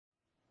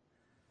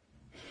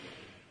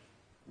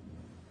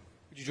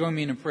you join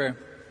me in a prayer?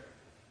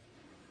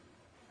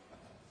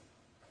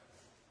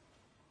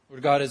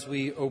 Lord God, as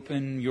we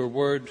open your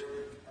word,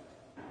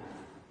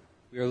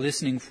 we are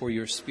listening for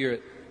your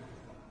Spirit.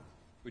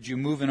 Would you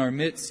move in our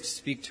midst,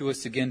 speak to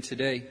us again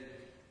today,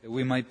 that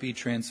we might be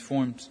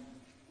transformed,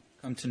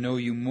 come to know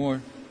you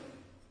more,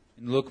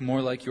 and look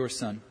more like your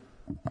Son.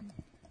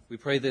 We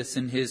pray this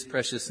in his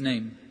precious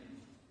name.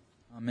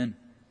 Amen.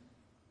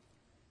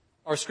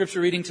 Our scripture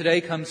reading today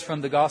comes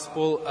from the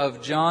Gospel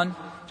of John,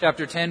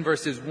 chapter 10,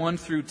 verses 1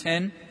 through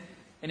 10,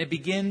 and it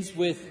begins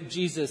with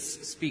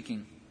Jesus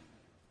speaking.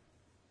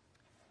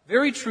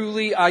 Very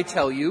truly, I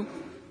tell you,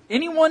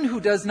 anyone who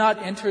does not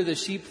enter the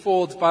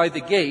sheepfold by the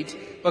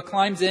gate, but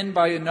climbs in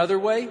by another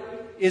way,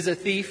 is a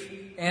thief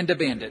and a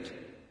bandit.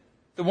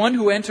 The one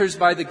who enters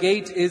by the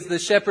gate is the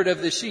shepherd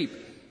of the sheep,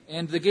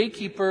 and the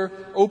gatekeeper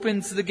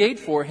opens the gate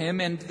for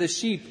him, and the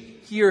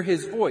sheep hear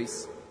his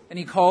voice. And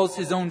he calls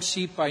his own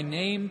sheep by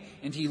name,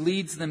 and he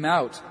leads them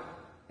out.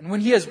 And when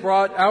he has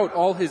brought out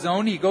all his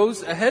own, he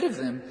goes ahead of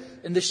them,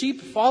 and the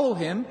sheep follow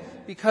him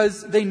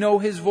because they know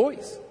his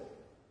voice.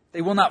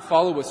 They will not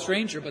follow a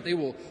stranger, but they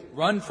will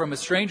run from a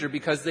stranger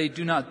because they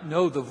do not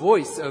know the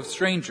voice of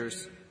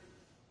strangers.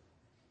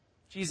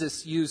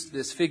 Jesus used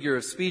this figure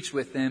of speech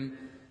with them,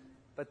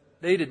 but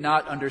they did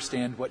not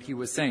understand what he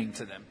was saying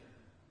to them.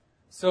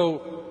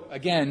 So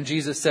again,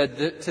 Jesus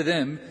said to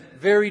them,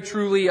 very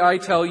truly I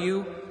tell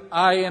you,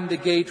 I am the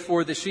gate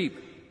for the sheep.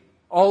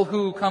 All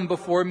who come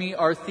before me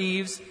are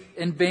thieves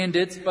and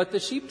bandits, but the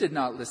sheep did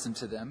not listen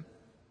to them.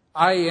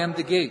 I am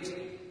the gate.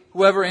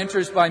 Whoever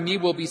enters by me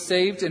will be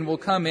saved and will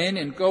come in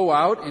and go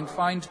out and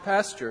find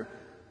pasture.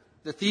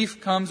 The thief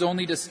comes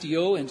only to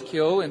steal and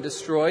kill and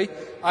destroy.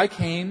 I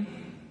came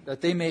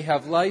that they may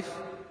have life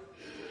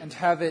and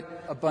have it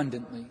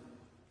abundantly.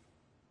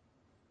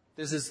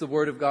 This is the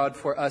word of God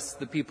for us,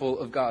 the people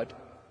of God.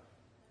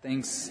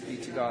 Thanks be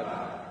to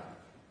God.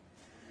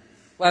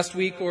 Last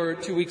week or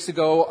 2 weeks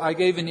ago, I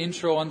gave an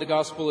intro on the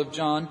Gospel of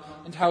John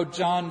and how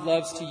John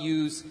loves to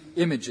use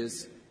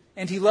images.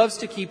 And he loves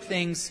to keep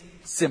things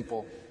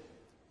simple.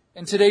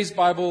 And today's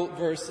Bible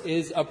verse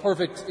is a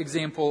perfect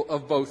example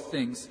of both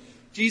things.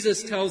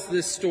 Jesus tells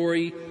this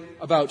story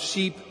about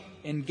sheep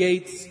and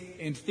gates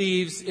and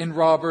thieves and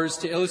robbers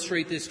to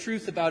illustrate this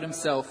truth about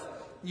himself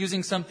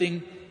using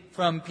something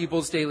from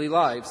people's daily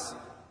lives.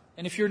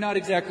 And if you're not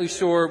exactly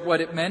sure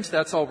what it meant,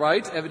 that's all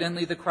right.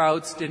 Evidently the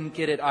crowds didn't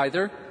get it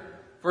either.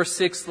 Verse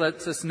 6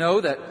 lets us know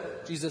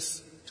that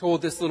Jesus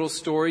told this little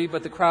story,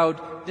 but the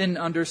crowd didn't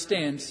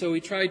understand. So he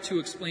tried to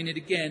explain it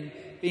again,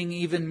 being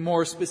even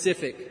more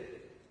specific.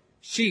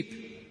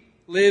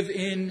 Sheep live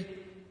in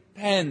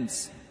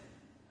pens.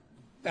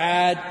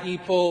 Bad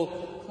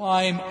people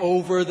climb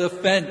over the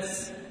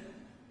fence.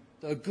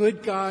 The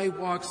good guy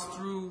walks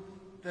through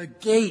the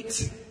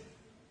gate.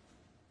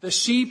 The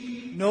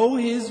sheep know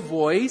his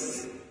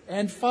voice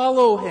and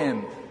follow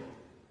him.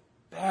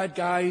 Bad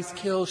guys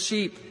kill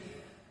sheep.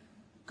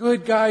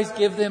 Good guys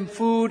give them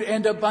food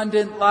and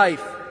abundant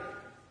life.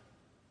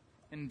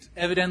 And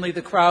evidently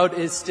the crowd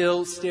is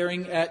still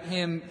staring at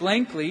him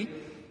blankly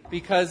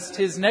because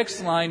his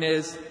next line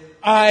is,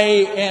 I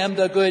am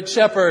the good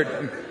shepherd.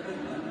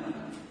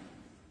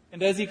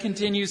 And as he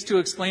continues to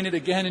explain it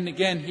again and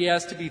again, he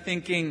has to be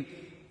thinking,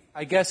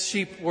 I guess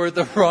sheep were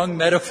the wrong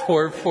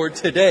metaphor for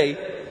today.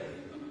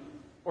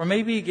 Or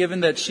maybe, given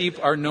that sheep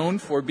are known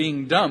for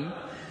being dumb,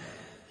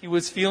 he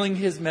was feeling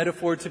his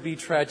metaphor to be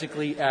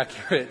tragically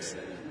accurate.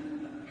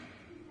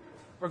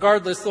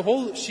 Regardless, the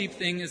whole sheep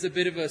thing is a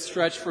bit of a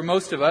stretch for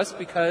most of us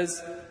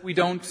because we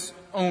don't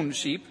own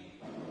sheep.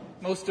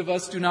 Most of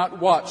us do not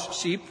watch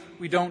sheep.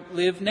 We don't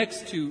live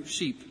next to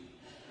sheep,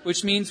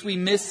 which means we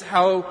miss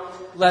how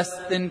less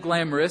than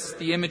glamorous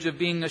the image of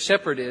being a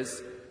shepherd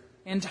is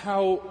and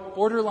how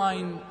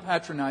borderline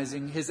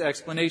patronizing his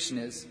explanation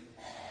is.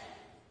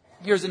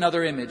 Here's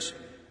another image.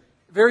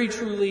 Very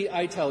truly,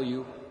 I tell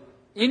you,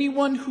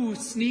 anyone who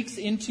sneaks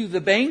into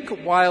the bank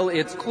while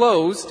it's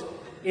closed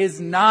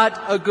is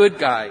not a good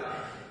guy.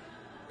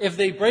 If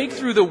they break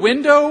through the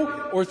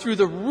window or through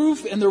the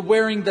roof and they're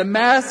wearing the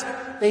mask,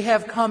 they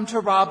have come to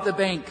rob the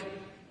bank.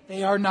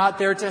 They are not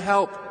there to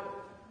help.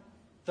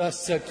 The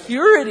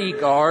security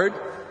guard,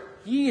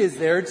 he is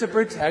there to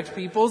protect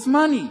people's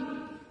money.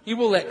 He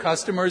will let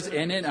customers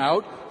in and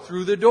out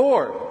through the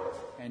door.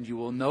 And you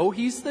will know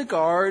he's the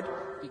guard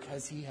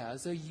because he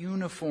has a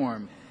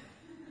uniform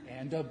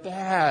and a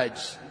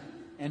badge.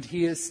 And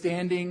he is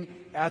standing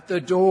at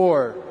the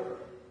door.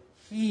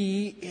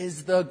 He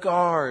is the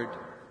guard.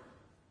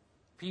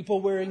 People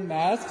wearing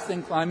masks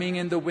and climbing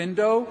in the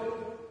window,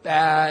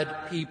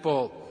 bad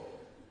people.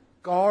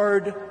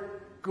 Guard,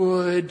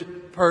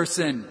 good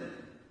person.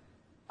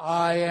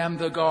 I am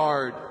the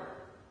guard.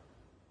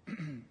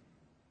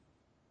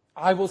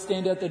 I will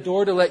stand at the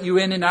door to let you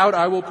in and out.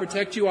 I will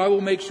protect you. I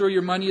will make sure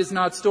your money is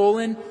not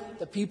stolen.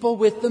 The people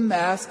with the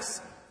masks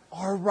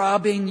are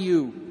robbing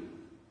you.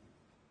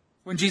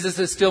 When Jesus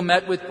is still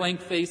met with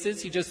blank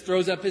faces, he just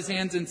throws up his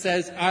hands and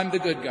says, I'm the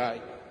good guy.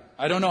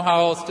 I don't know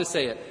how else to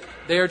say it.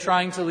 They are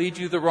trying to lead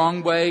you the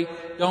wrong way.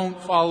 Don't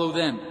follow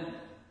them.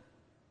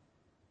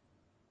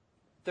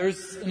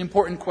 There's an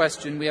important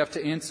question we have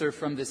to answer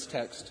from this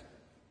text.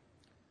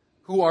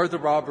 Who are the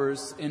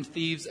robbers and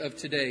thieves of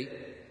today,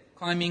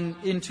 climbing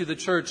into the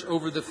church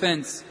over the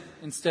fence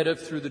instead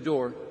of through the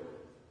door?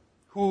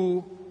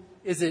 Who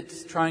is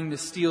it trying to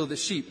steal the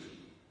sheep?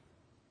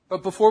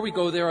 But before we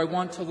go there, I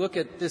want to look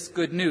at this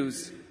good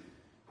news.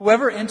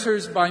 Whoever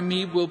enters by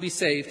me will be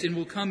saved and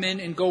will come in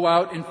and go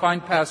out and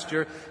find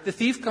pasture. The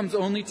thief comes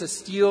only to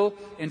steal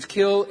and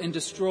kill and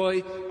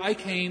destroy. I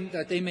came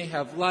that they may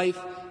have life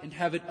and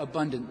have it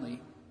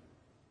abundantly.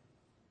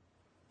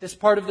 This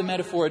part of the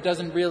metaphor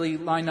doesn't really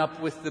line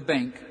up with the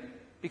bank,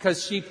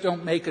 because sheep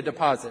don't make a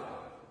deposit.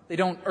 They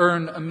don't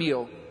earn a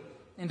meal.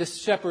 And a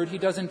shepherd, he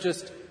doesn't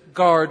just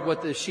guard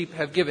what the sheep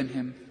have given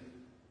him.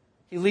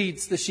 He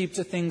leads the sheep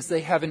to things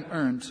they haven't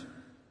earned.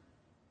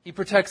 He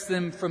protects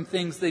them from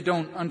things they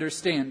don't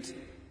understand.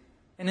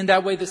 And in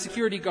that way, the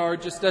security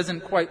guard just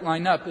doesn't quite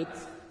line up.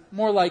 It's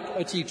more like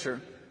a teacher.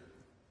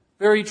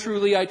 Very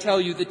truly, I tell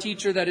you, the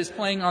teacher that is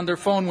playing on their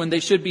phone when they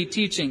should be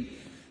teaching,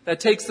 that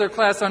takes their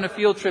class on a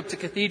field trip to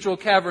Cathedral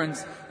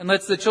Caverns and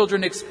lets the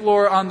children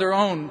explore on their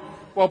own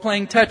while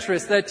playing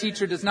Tetris, that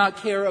teacher does not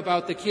care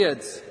about the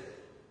kids.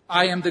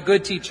 I am the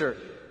good teacher.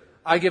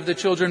 I give the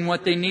children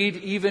what they need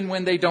even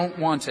when they don't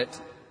want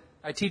it.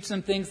 I teach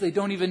them things they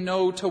don't even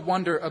know to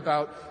wonder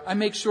about. I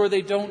make sure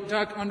they don't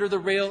duck under the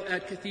rail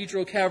at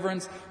Cathedral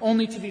Caverns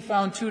only to be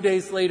found 2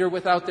 days later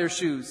without their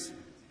shoes.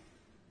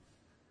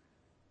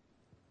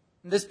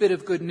 This bit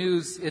of good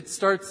news, it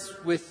starts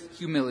with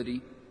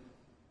humility.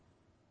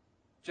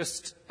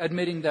 Just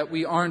admitting that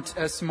we aren't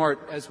as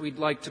smart as we'd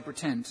like to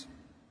pretend.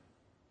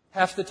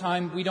 Half the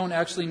time, we don't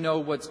actually know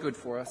what's good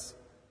for us.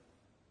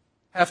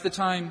 Half the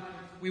time,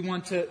 we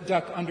want to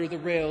duck under the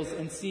rails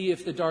and see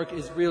if the dark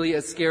is really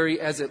as scary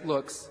as it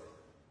looks.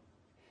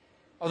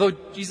 Although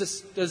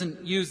Jesus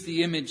doesn't use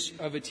the image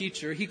of a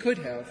teacher, he could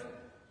have.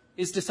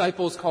 His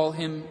disciples call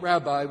him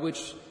rabbi,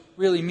 which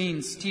really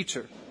means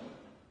teacher.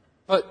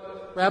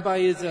 But rabbi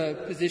is a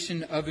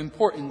position of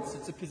importance.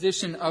 It's a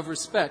position of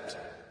respect.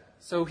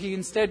 So he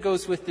instead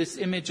goes with this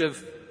image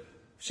of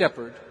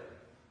shepherd,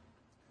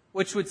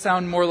 which would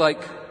sound more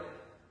like,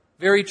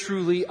 very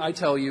truly, I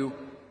tell you,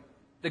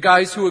 the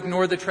guys who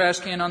ignore the trash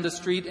can on the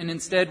street and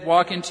instead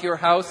walk into your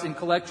house and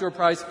collect your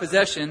prized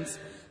possessions,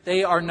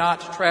 they are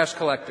not trash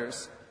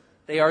collectors.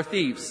 They are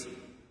thieves.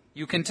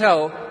 You can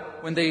tell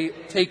when they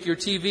take your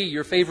TV,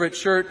 your favorite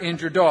shirt,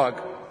 and your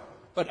dog.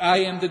 But I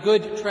am the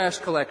good trash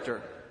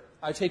collector.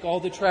 I take all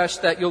the trash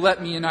that you'll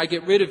let me and I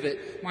get rid of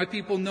it. My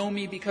people know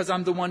me because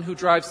I'm the one who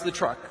drives the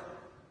truck.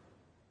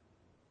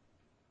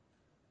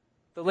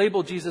 The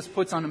label Jesus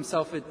puts on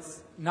himself,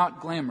 it's not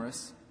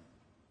glamorous.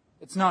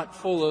 It's not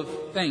full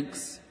of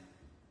thanks.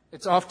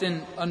 It's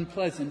often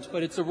unpleasant,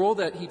 but it's a role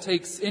that he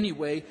takes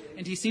anyway,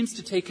 and he seems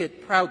to take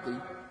it proudly,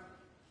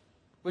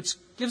 which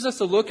gives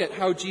us a look at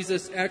how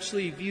Jesus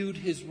actually viewed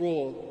his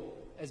role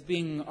as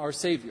being our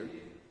Savior.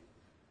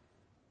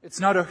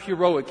 It's not a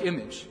heroic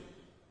image.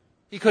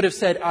 He could have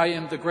said, I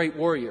am the great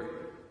warrior.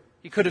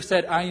 He could have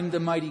said, I am the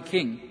mighty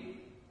king.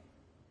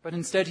 But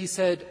instead he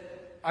said,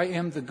 I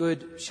am the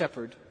good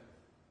shepherd.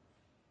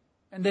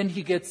 And then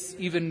he gets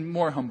even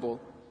more humble.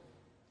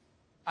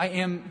 I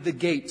am the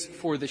gate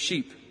for the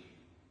sheep.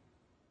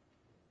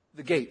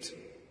 The gate.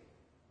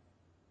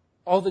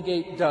 All the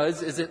gate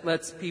does is it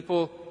lets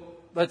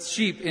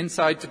sheep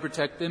inside to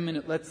protect them, and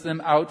it lets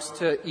them out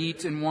to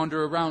eat and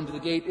wander around. The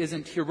gate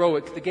isn't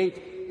heroic. The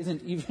gate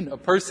isn't even a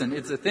person.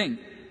 It's a thing.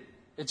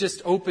 It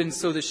just opens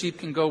so the sheep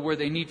can go where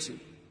they need to,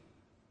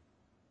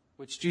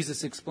 which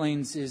Jesus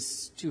explains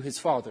is to his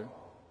Father.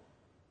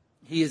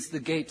 He is the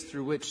gate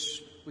through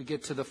which we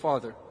get to the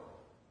Father.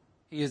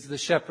 He is the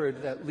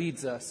shepherd that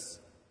leads us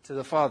to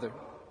the Father.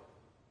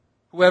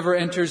 Whoever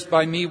enters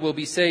by me will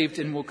be saved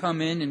and will come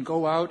in and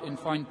go out and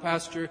find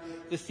pasture.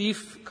 The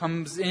thief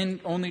comes in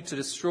only to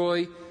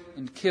destroy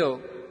and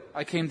kill.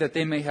 I came that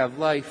they may have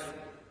life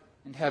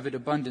and have it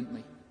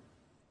abundantly.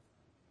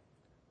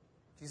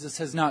 Jesus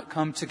has not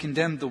come to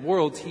condemn the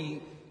world.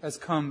 He has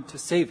come to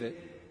save it.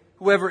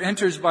 Whoever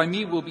enters by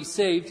me will be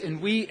saved,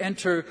 and we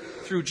enter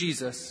through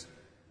Jesus.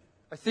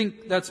 I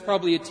think that's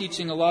probably a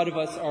teaching a lot of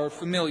us are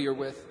familiar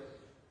with.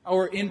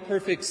 Our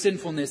imperfect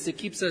sinfulness, it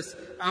keeps us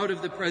out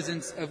of the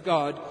presence of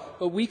God,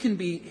 but we can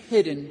be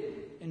hidden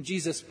in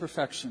Jesus'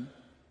 perfection.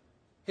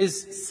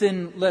 His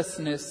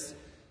sinlessness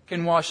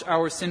can wash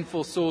our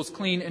sinful souls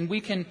clean, and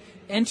we can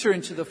enter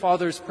into the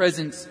Father's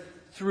presence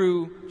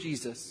through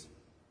Jesus.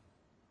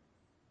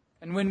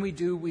 And when we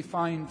do, we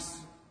find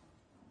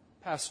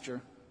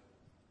pasture.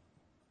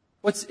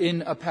 What's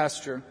in a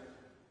pasture?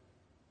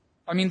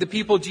 I mean, the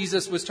people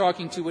Jesus was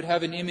talking to would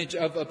have an image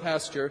of a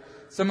pasture.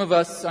 Some of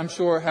us, I'm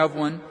sure, have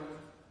one.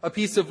 A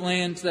piece of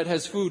land that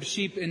has food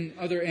sheep and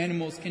other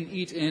animals can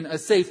eat in, a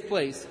safe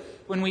place.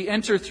 When we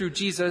enter through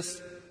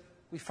Jesus,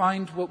 we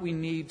find what we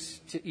need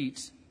to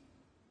eat,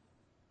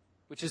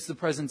 which is the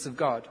presence of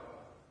God.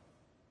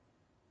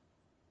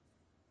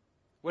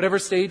 Whatever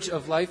stage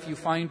of life you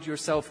find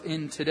yourself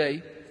in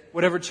today,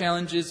 whatever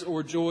challenges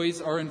or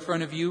joys are in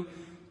front of you,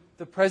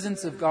 the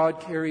presence of God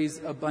carries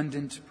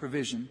abundant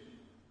provision.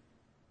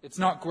 It's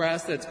not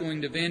grass that's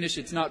going to vanish.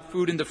 It's not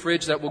food in the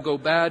fridge that will go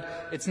bad.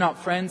 It's not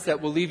friends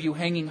that will leave you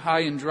hanging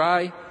high and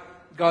dry.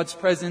 God's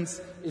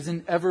presence is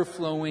an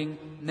ever-flowing,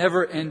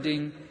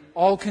 never-ending,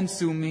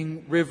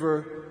 all-consuming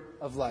river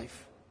of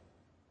life.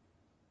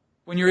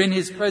 When you're in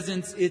His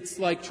presence, it's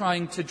like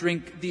trying to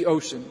drink the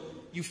ocean.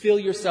 You feel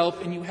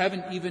yourself and you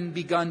haven't even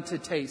begun to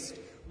taste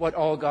what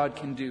all God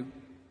can do.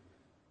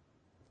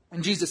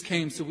 And Jesus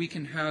came so we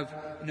can have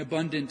an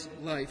abundant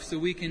life, so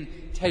we can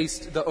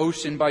taste the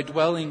ocean by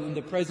dwelling in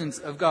the presence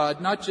of God.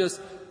 Not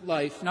just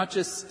life, not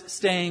just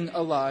staying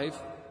alive,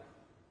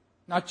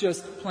 not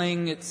just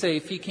playing it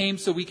safe. He came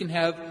so we can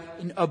have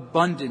an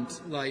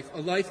abundant life,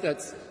 a life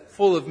that's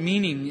full of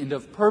meaning and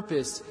of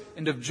purpose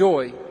and of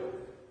joy.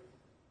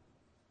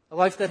 A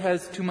life that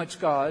has too much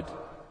God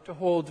to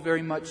hold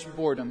very much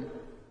boredom.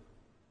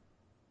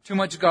 Too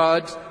much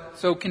God,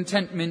 so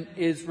contentment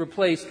is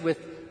replaced with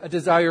a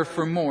desire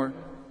for more.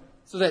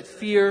 So that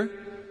fear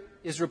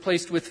is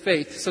replaced with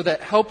faith. So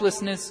that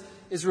helplessness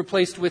is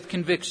replaced with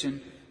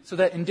conviction. So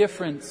that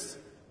indifference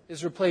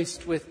is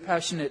replaced with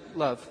passionate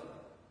love.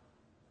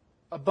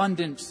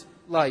 Abundant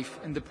life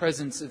in the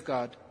presence of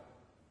God.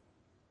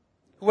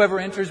 Whoever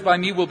enters by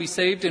me will be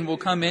saved and will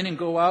come in and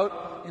go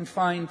out and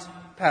find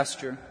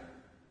pasture.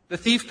 The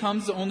thief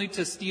comes only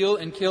to steal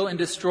and kill and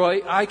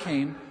destroy. I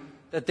came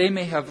that they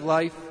may have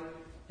life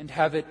and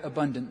have it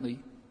abundantly.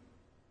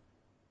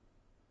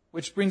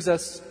 Which brings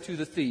us to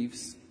the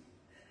thieves.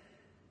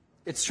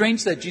 It's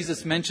strange that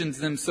Jesus mentions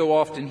them so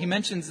often. He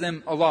mentions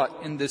them a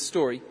lot in this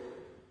story.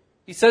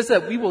 He says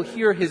that we will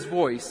hear His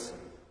voice.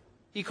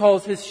 He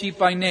calls His sheep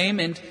by name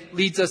and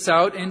leads us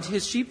out, and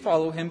His sheep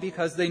follow Him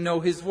because they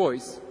know His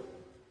voice.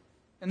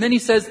 And then He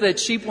says that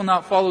sheep will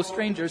not follow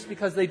strangers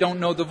because they don't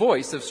know the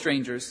voice of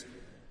strangers.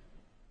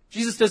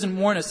 Jesus doesn't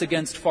warn us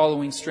against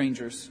following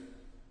strangers.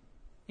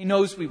 He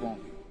knows we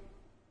won't.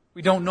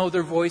 We don't know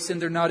their voice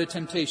and they're not a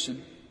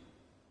temptation.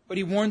 But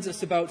He warns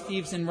us about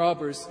thieves and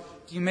robbers.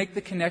 Do you make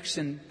the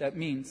connection that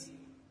means?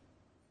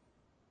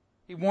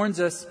 He warns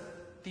us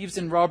thieves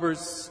and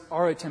robbers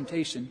are a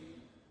temptation,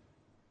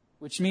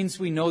 which means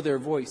we know their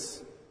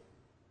voice.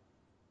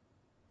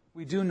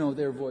 We do know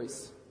their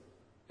voice.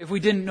 If we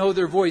didn't know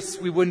their voice,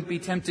 we wouldn't be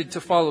tempted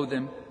to follow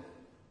them.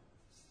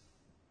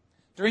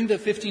 During the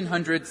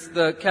 1500s,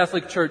 the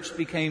Catholic Church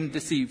became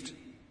deceived.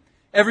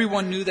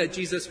 Everyone knew that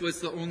Jesus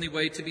was the only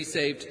way to be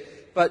saved,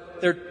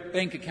 but their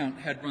bank account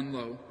had run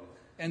low.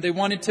 And they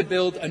wanted to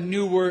build a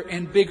newer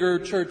and bigger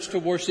church to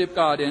worship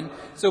God in.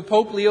 So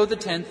Pope Leo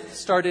X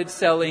started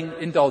selling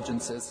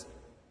indulgences.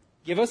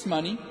 Give us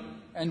money,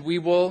 and we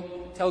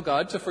will tell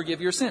God to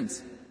forgive your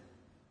sins.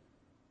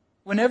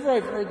 Whenever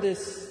I've heard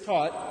this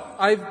taught,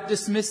 I've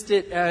dismissed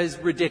it as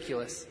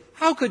ridiculous.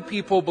 How could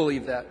people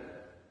believe that?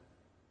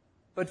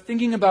 But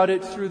thinking about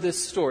it through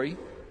this story,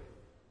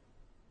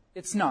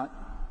 it's not.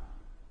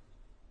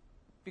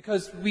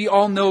 Because we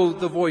all know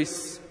the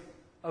voice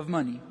of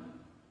money.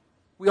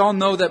 We all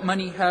know that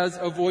money has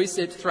a voice.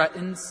 It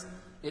threatens,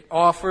 it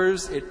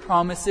offers, it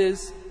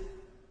promises.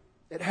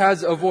 It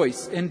has a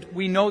voice, and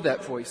we know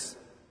that voice.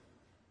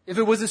 If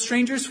it was a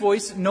stranger's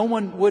voice, no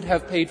one would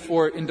have paid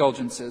for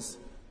indulgences.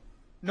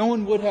 No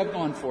one would have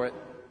gone for it.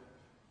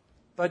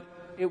 But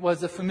it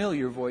was a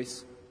familiar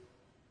voice.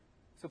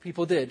 So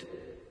people did.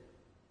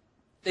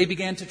 They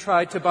began to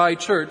try to buy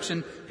church,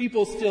 and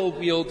people still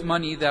wield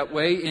money that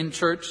way in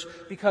church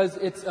because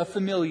it's a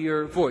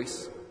familiar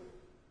voice.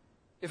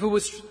 If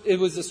it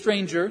was a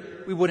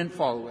stranger, we wouldn't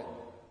follow it.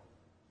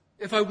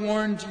 If I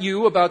warned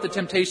you about the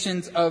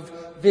temptations of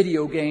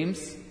video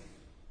games,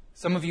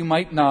 some of you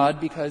might nod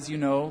because you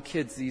know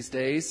kids these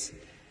days.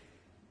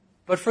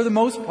 But for the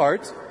most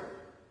part,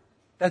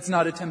 that's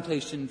not a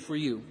temptation for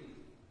you.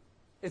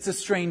 It's a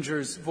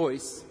stranger's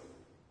voice.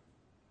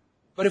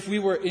 But if we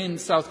were in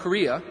South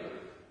Korea,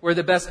 where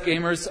the best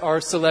gamers are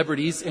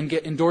celebrities and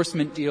get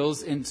endorsement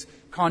deals and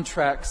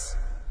contracts,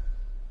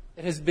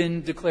 it has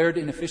been declared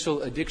an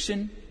official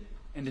addiction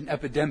and an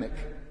epidemic.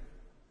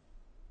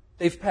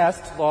 They've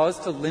passed laws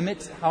to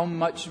limit how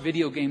much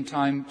video game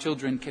time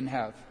children can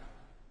have.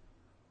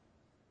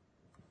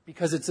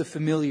 Because it's a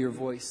familiar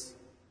voice.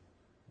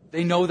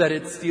 They know that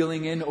it's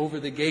stealing in over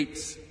the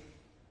gates.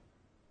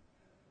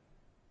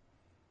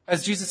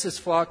 As Jesus'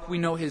 flock, we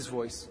know His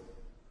voice.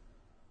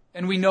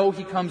 And we know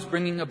He comes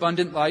bringing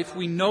abundant life.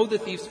 We know the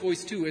thief's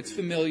voice too. It's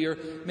familiar.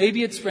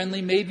 Maybe it's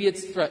friendly. Maybe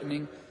it's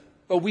threatening.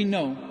 But we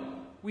know.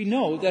 We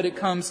know that it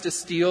comes to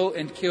steal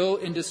and kill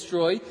and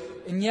destroy.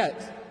 And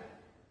yet,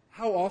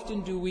 how often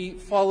do we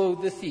follow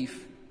the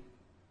thief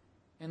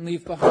and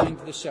leave behind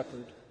the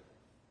shepherd?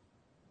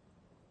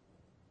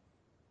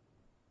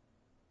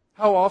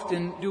 How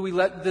often do we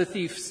let the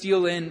thief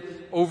steal in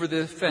over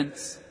the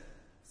fence,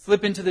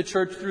 slip into the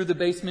church through the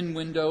basement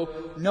window,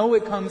 know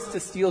it comes to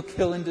steal,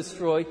 kill, and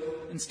destroy,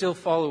 and still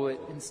follow it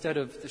instead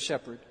of the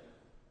shepherd?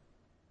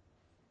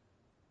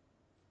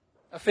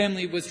 A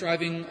family was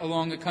driving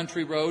along a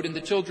country road, and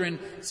the children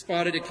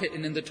spotted a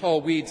kitten in the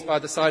tall weeds by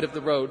the side of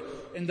the road,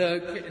 and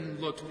the kitten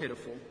looked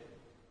pitiful.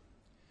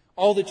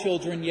 All the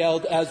children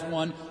yelled as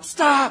one,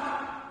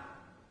 "Stop!"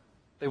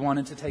 They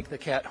wanted to take the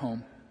cat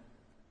home.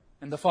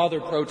 And the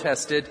father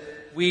protested,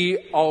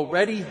 "We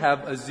already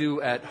have a zoo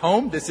at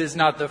home. This is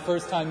not the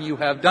first time you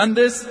have done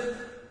this.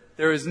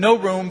 There is no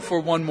room for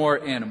one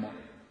more animal."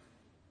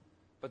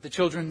 But the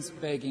children's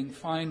begging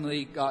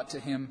finally got to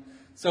him.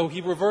 So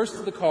he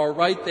reversed the car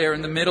right there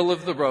in the middle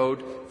of the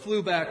road,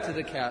 flew back to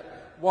the cat,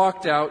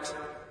 walked out.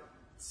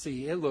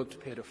 See, it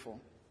looked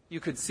pitiful. You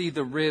could see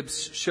the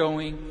ribs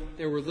showing.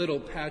 There were little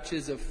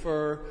patches of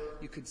fur.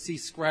 You could see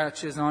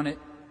scratches on it.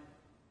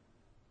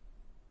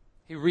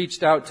 He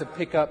reached out to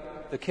pick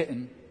up the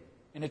kitten,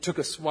 and it took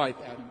a swipe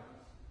at him.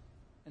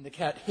 And the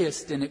cat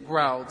hissed and it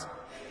growled.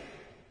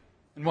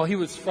 And while he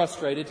was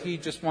frustrated, he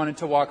just wanted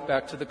to walk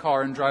back to the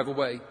car and drive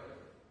away.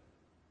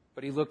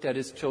 But he looked at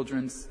his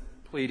children's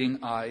pleading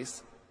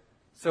eyes.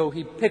 So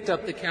he picked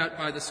up the cat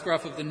by the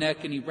scruff of the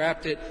neck and he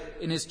wrapped it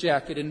in his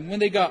jacket. And when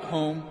they got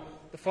home,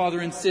 the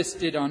father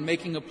insisted on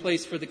making a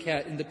place for the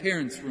cat in the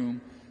parents'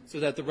 room so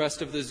that the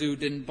rest of the zoo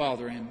didn't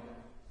bother him.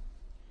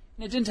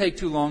 And it didn't take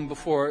too long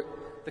before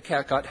the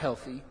cat got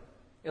healthy.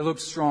 It looked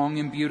strong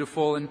and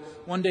beautiful, and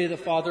one day the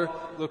father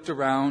looked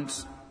around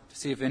to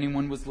see if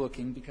anyone was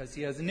looking because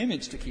he has an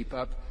image to keep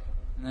up,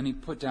 and then he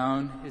put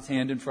down his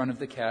hand in front of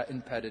the cat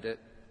and petted it.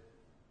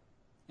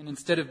 And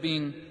instead of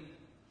being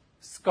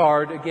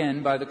scarred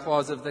again by the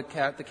claws of the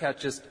cat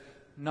just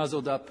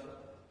nuzzled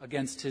up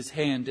against his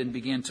hand and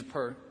began to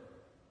purr.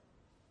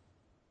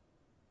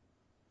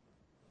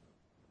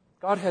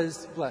 God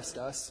has blessed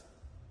us.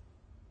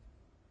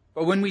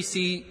 But when we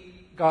see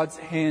God's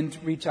hand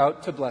reach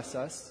out to bless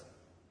us,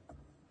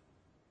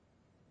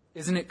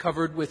 isn't it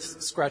covered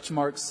with scratch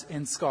marks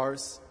and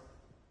scars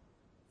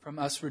from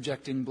us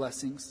rejecting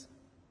blessings?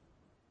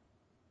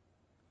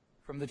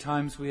 From the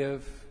times we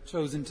have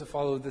chosen to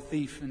follow the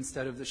thief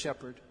instead of the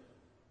shepherd.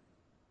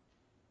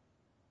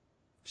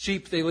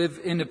 Sheep, they live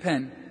in a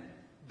pen.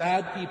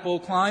 Bad people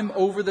climb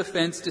over the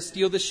fence to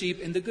steal the sheep,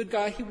 and the good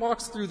guy, he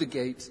walks through the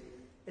gate.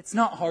 It's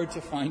not hard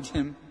to find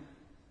him.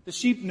 The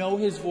sheep know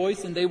his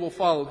voice and they will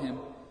follow him.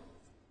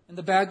 And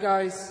the bad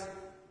guys,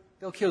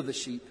 they'll kill the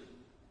sheep.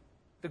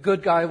 The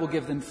good guy will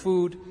give them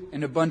food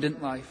and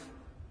abundant life.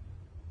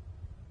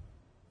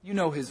 You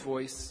know his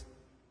voice.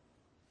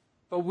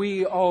 But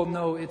we all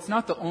know it's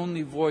not the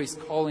only voice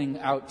calling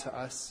out to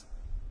us.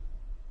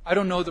 I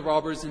don't know the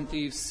robbers and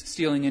thieves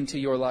stealing into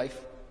your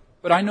life,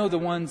 but I know the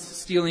ones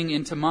stealing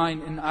into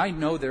mine, and I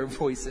know their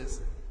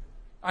voices.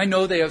 I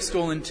know they have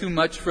stolen too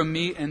much from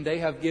me, and they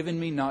have given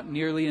me not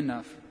nearly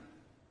enough.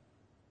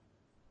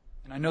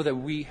 And I know that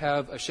we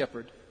have a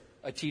shepherd,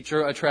 a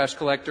teacher, a trash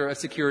collector, a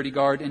security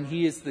guard, and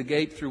he is the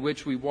gate through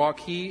which we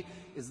walk. He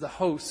is the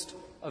host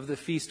of the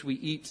feast we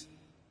eat.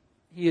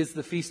 He is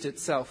the feast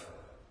itself,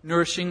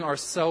 nourishing our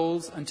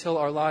souls until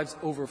our lives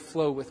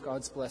overflow with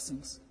God's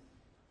blessings.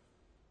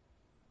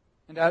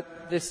 And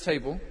at this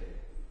table,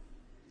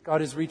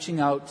 God is reaching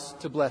out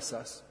to bless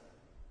us.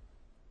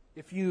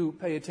 If you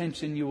pay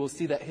attention, you will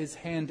see that his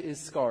hand is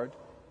scarred,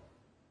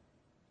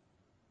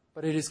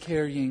 but it is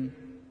carrying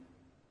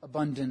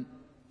abundant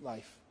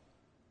life.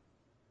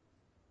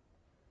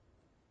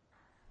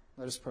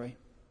 Let us pray.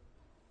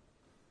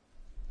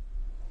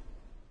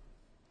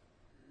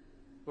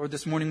 Lord,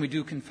 this morning we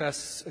do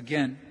confess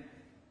again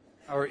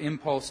our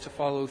impulse to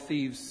follow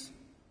thieves.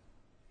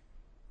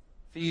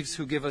 Thieves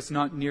who give us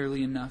not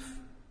nearly enough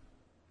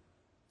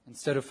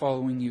instead of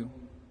following you.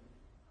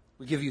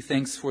 We give you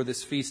thanks for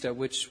this feast at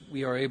which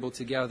we are able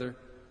to gather,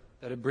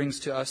 that it brings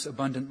to us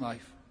abundant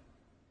life.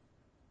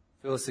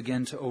 Fill us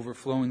again to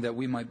overflowing that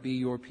we might be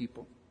your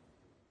people.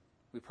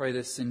 We pray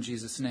this in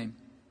Jesus' name.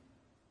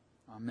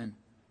 Amen.